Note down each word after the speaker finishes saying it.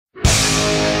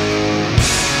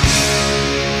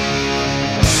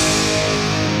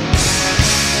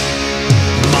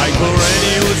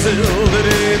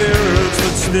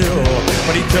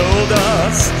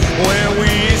where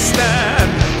we stand.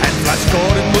 And Flash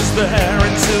Gordon was there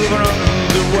in silver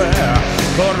underwear.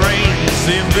 Caught Reigns,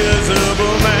 the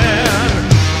invisible man.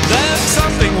 Then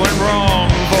something went wrong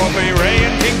for Ray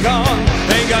and King Kong.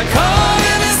 They got caught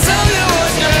in a cellular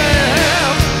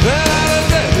jam. Then at a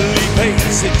deadly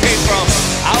pace, it came from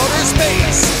outer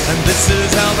space. And this is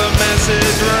how the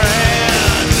message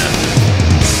ran.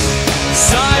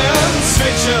 Science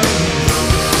fiction,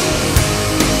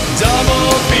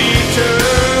 double feature.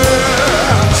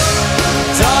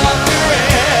 Dr.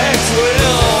 X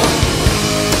will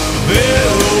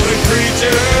build a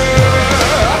creature.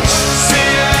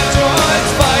 See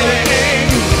androids fighting,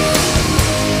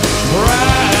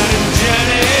 Brad and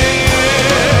Jenny,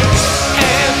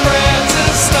 and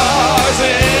Francis stars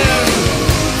in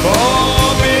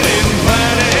Forbidden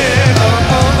Planet. Oh,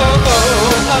 oh, oh,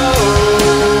 oh, oh.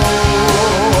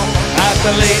 At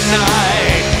the late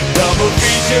night double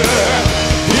feature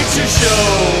picture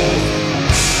show.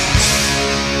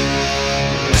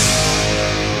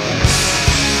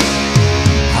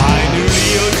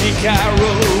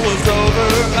 Carol was over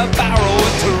a barrel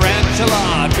with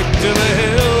tarantula took to the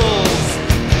hills.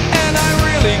 And I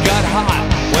really got hot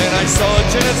when I saw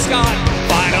Janet Scott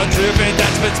fight on driven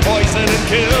that spits poison and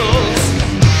kills.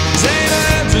 St.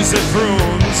 Andrews and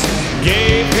prunes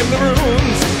gave him the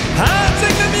runes. I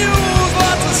think the muse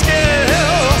lots of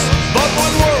skills. But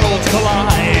when worlds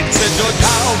collide, said George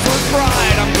Howell's with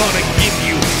pride, I'm gonna give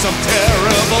you some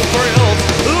terrible thrills.